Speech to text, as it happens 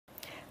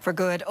For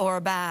good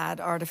or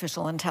bad,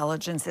 artificial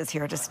intelligence is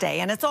here to stay,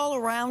 and it's all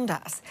around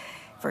us.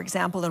 For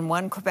example, in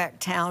one Quebec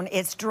town,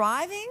 it's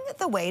driving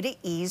the way to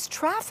ease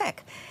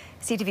traffic.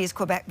 CTV's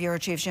Quebec Bureau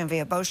Chief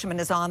Genevieve Beauchemin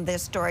is on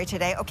this story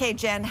today. Okay,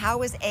 Jen,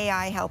 how is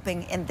AI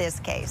helping in this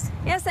case?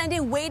 Yes, Andy,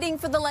 waiting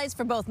for the lights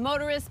for both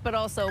motorists but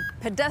also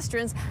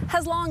pedestrians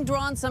has long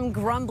drawn some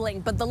grumbling,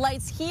 but the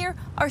lights here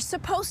are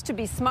supposed to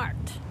be smart.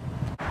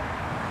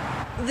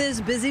 This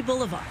busy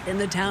boulevard in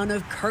the town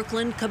of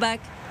Kirkland, Quebec,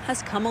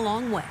 has come a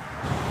long way.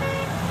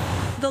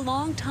 The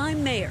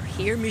longtime mayor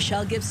here,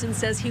 Michelle Gibson,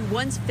 says he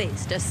once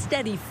faced a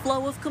steady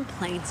flow of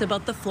complaints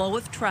about the flow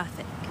of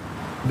traffic.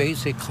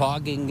 Basic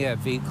clogging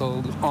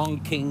vehicles,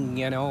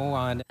 honking,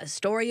 on. A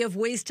story of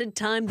wasted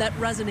time that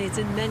resonates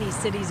in many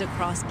cities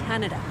across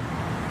Canada.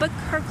 But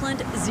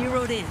Kirkland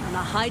zeroed in on a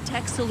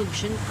high-tech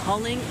solution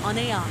calling on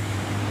AI.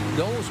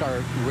 Those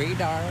are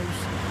radars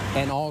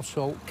and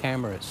also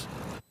cameras.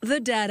 The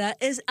data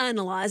is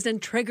analyzed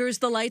and triggers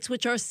the lights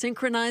which are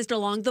synchronized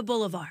along the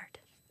boulevard.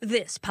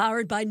 This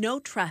powered by No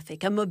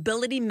Traffic, a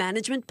mobility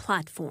management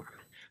platform.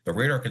 The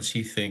radar can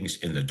see things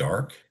in the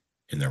dark,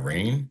 in the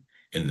rain,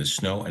 in the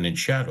snow, and in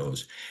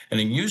shadows. And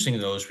in using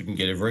those, we can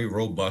get a very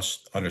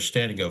robust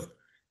understanding of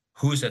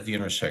who's at the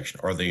intersection.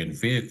 Are they in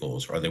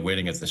vehicles? Are they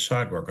waiting at the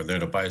sidewalk? Are they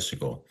on a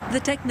bicycle? The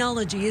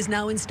technology is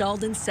now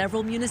installed in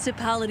several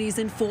municipalities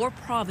in 4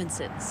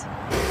 provinces.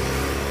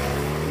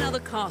 Now, the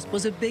cost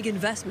was a big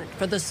investment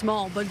for the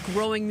small but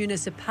growing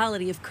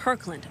municipality of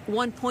Kirkland,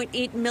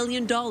 $1.8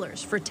 million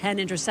for 10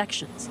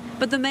 intersections.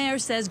 But the mayor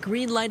says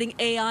green-lighting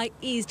AI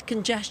eased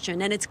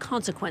congestion and its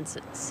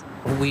consequences.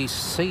 We've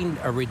seen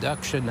a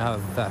reduction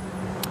of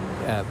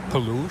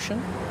pollution,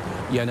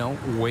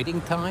 waiting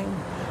time,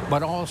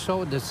 but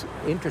also this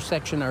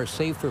intersection are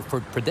safer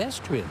for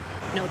pedestrians.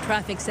 No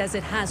Traffic says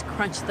it has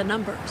crunched the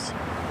numbers.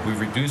 We've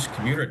reduced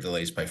commuter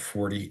delays by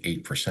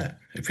 48%.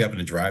 If you happen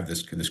to drive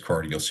this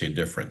corridor, you'll see a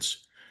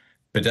difference.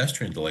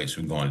 Pedestrian delays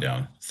have gone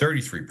down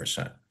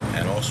 33%.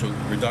 And also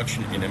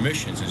reduction in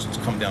emissions has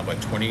come down by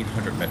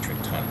 2,800 metric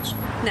tons.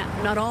 Now,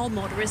 not all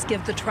motorists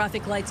give the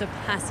traffic lights a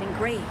passing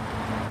grade.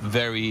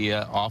 Very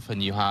often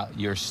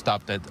you're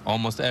stopped at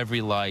almost every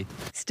light.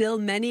 Still,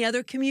 many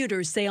other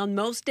commuters say on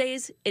most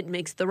days it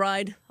makes the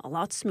ride a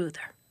lot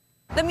smoother.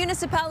 The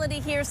municipality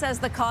here says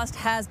the cost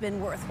has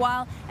been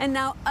worthwhile, and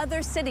now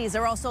other cities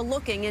are also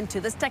looking into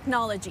this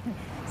technology.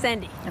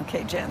 Sandy.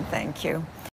 Okay, Jen, thank you.